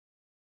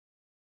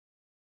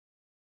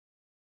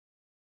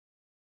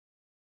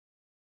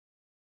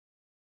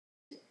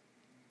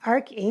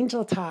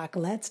Archangel talk.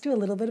 Let's do a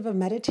little bit of a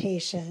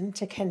meditation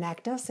to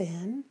connect us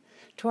in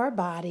to our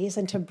bodies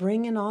and to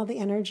bring in all the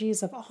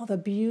energies of all the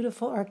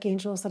beautiful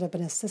archangels that have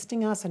been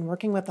assisting us and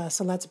working with us.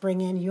 So let's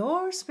bring in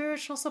your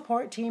spiritual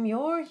support team,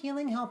 your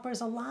healing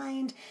helpers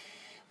aligned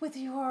with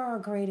your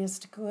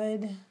greatest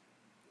good,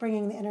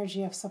 bringing the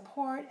energy of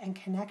support and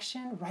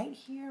connection right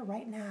here,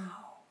 right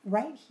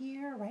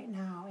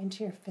now,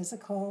 into your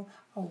physical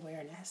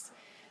awareness.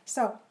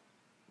 So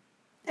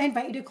I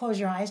invite you to close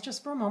your eyes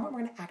just for a moment.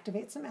 We're going to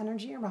activate some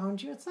energy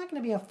around you. It's not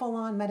going to be a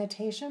full-on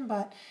meditation,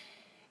 but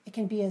it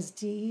can be as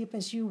deep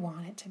as you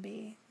want it to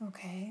be,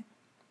 okay?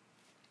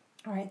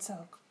 All right,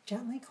 so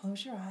gently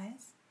close your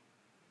eyes.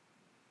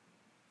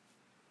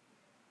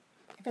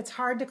 If it's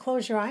hard to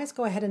close your eyes,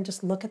 go ahead and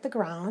just look at the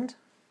ground.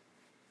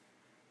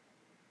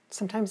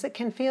 Sometimes it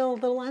can feel a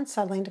little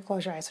unsettling to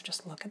close your eyes, so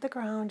just look at the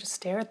ground, just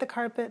stare at the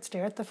carpet,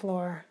 stare at the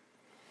floor.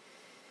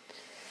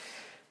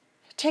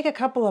 Take a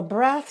couple of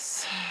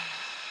breaths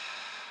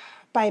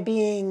by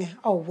being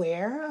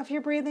aware of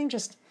your breathing.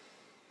 Just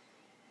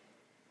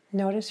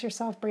notice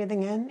yourself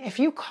breathing in. If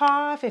you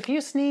cough, if you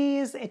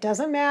sneeze, it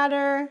doesn't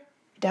matter.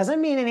 It doesn't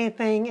mean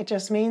anything. It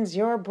just means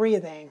you're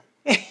breathing.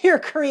 You're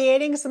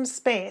creating some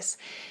space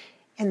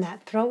in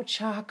that throat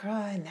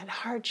chakra and that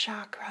heart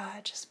chakra.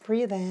 Just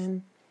breathe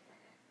in.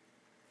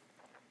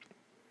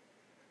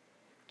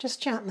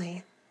 Just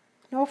gently.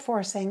 No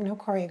forcing, no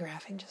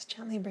choreographing. Just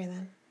gently breathe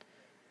in.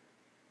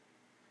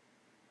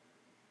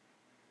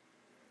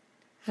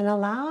 And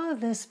allow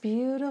this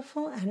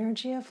beautiful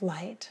energy of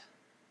light,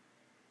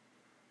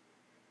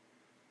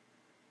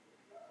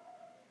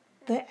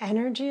 the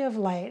energy of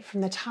light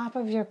from the top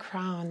of your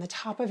crown, the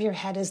top of your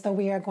head, as though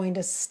we are going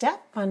to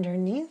step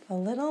underneath a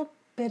little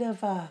bit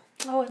of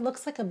it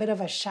looks like a bit of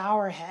a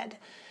shower head,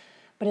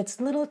 but it's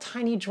little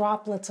tiny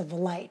droplets of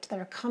light that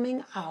are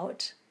coming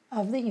out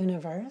of the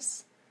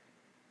universe,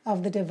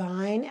 of the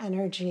divine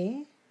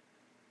energy,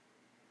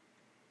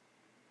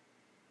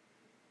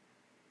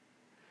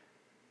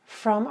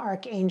 from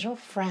archangel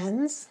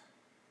friends,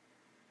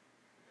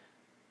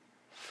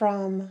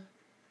 from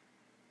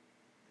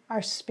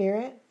our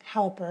spirit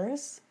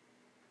helpers,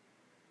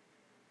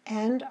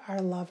 and our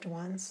loved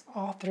ones.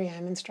 All three.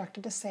 I'm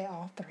instructed to say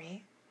all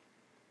three.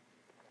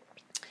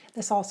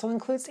 This also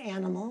includes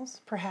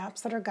animals,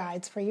 perhaps, that are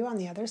guides for you on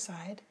the other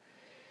side.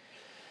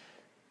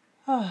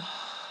 Oh,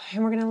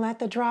 and we're going to let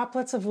the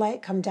droplets of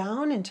light come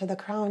down into the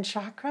crown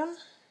chakra,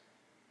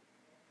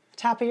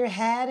 top of your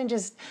head, and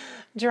just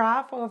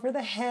drop over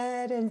the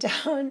head and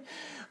down.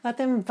 Let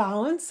them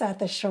bounce at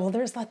the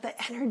shoulders. Let the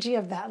energy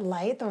of that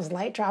light, those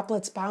light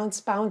droplets bounce,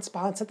 bounce,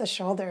 bounce at the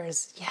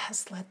shoulders.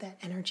 Yes, let that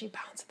energy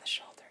bounce at the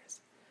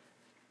shoulders.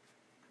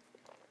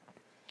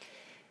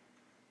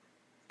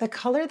 The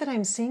color that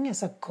I'm seeing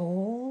is a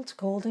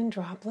golden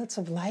droplets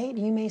of light.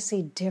 You may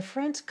see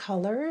different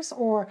colors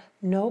or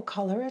no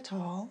color at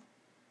all.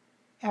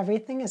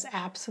 Everything is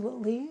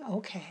absolutely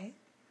okay.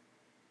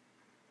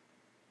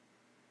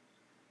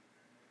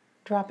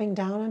 Dropping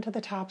down onto the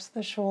tops of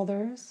the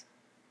shoulders,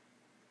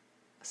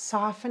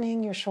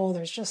 softening your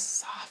shoulders, just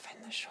soften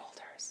the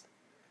shoulders.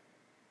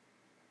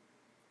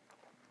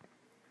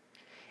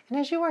 And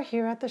as you are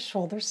here at the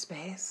shoulder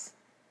space,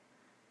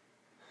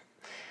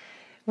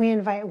 we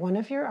invite one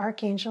of your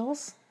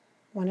archangels,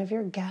 one of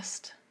your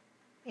guest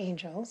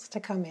angels, to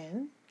come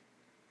in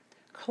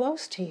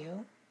close to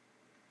you.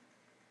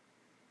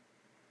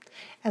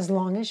 As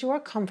long as you are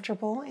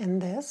comfortable in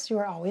this, you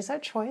are always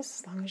at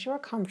choice, as long as you are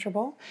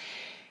comfortable.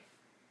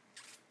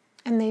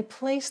 And they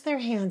place their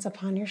hands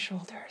upon your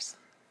shoulders.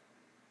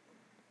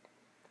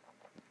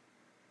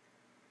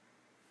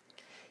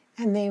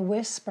 And they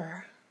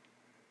whisper.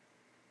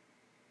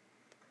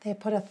 They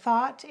put a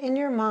thought in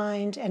your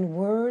mind and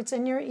words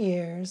in your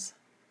ears.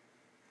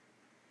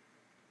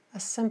 A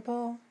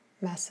simple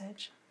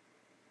message.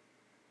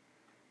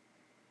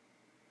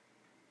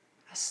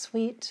 A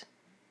sweet,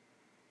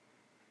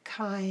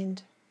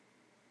 kind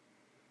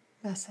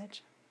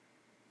message.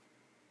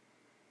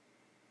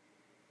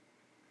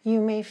 You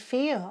may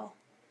feel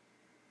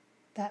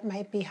that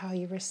might be how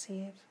you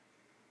receive.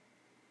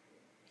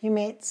 You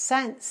may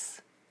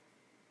sense,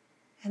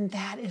 and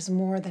that is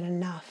more than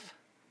enough.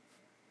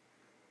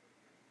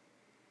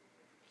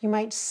 You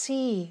might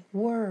see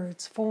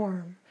words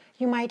form.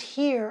 You might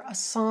hear a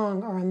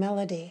song or a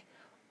melody.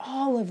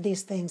 All of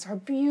these things are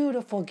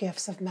beautiful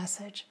gifts of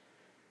message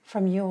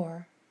from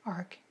your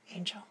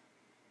archangel.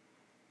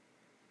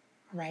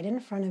 Right in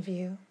front of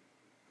you,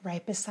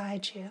 right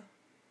beside you,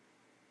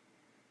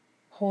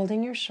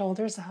 holding your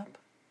shoulders up.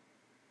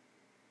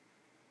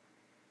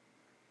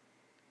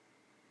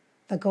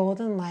 The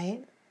golden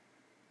light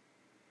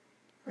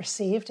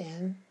received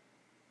in,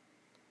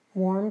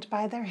 warmed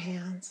by their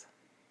hands,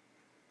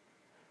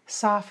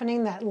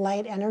 softening that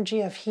light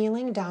energy of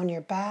healing down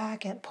your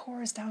back. It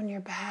pours down your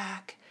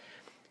back,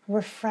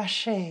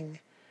 refreshing,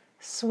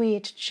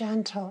 sweet,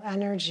 gentle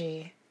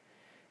energy.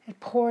 It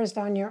pours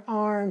down your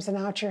arms and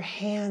out your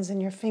hands and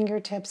your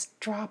fingertips,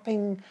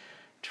 dropping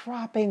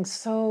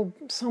so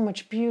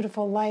much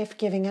beautiful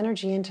life-giving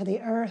energy into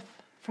the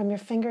earth from your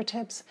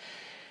fingertips,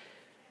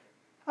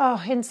 Oh,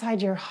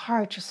 inside your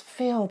heart, just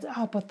filled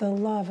up with the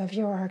love of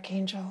your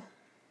Archangel.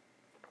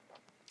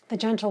 The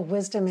gentle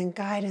wisdom and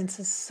guidance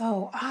is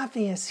so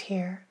obvious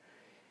here,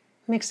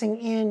 mixing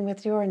in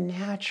with your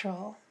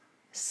natural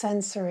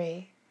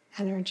sensory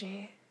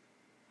energy.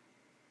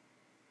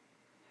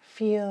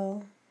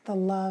 Feel the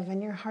love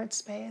in your heart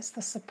space,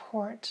 the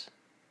support.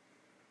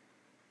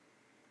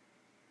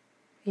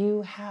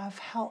 You have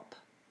help.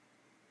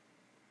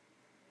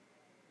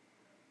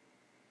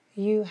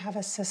 You have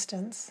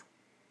assistance.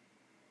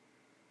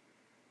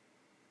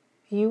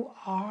 You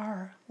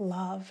are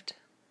loved.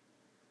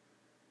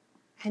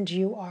 And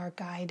you are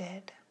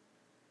guided.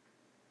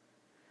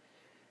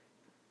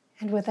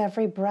 And with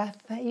every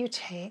breath that you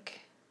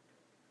take,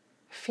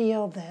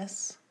 feel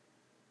this.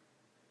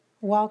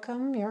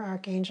 Welcome your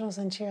archangels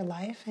into your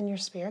life and your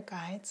spirit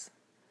guides.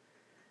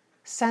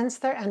 Sense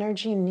their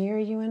energy near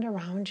you and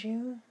around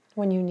you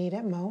when you need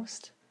it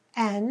most,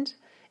 and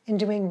in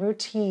doing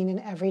routine and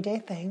everyday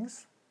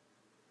things.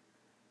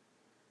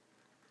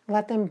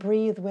 Let them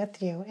breathe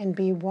with you and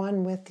be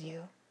one with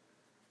you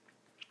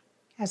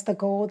as the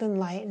golden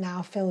light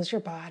now fills your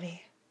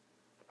body.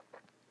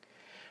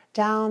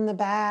 Down the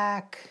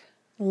back,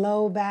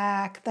 low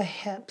back, the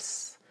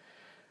hips,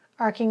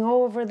 arcing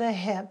over the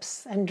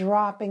hips and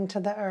dropping to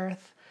the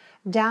earth,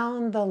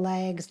 down the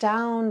legs,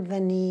 down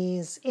the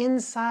knees,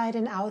 inside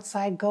and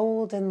outside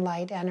golden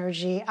light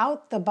energy,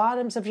 out the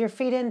bottoms of your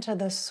feet into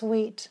the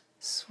sweet,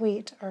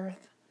 sweet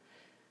earth,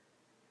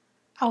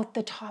 out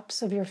the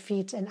tops of your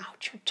feet and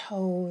out your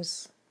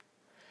toes,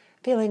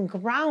 feeling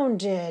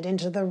grounded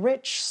into the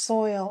rich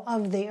soil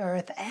of the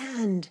earth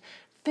and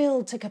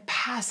filled to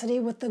capacity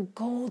with the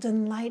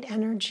golden light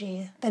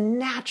energy, the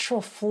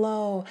natural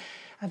flow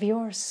of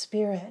your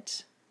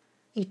spirit,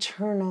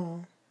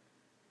 eternal,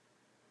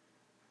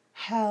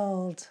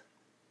 held,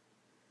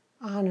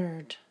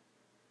 honored,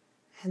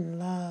 and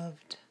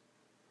loved.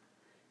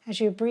 As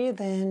you breathe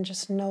in,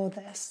 just know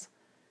this.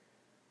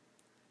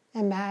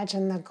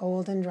 Imagine the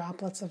golden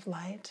droplets of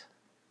light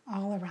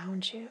all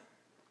around you,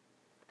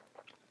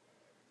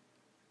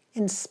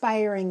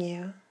 inspiring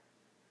you,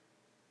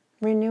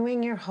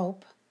 renewing your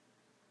hope,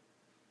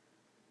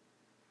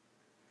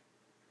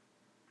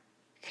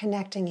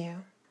 connecting you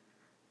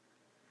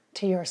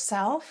to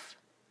yourself,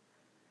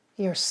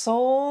 your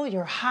soul,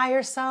 your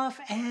higher self,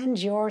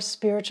 and your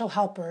spiritual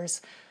helpers,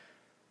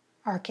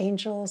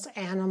 archangels,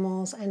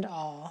 animals, and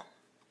all.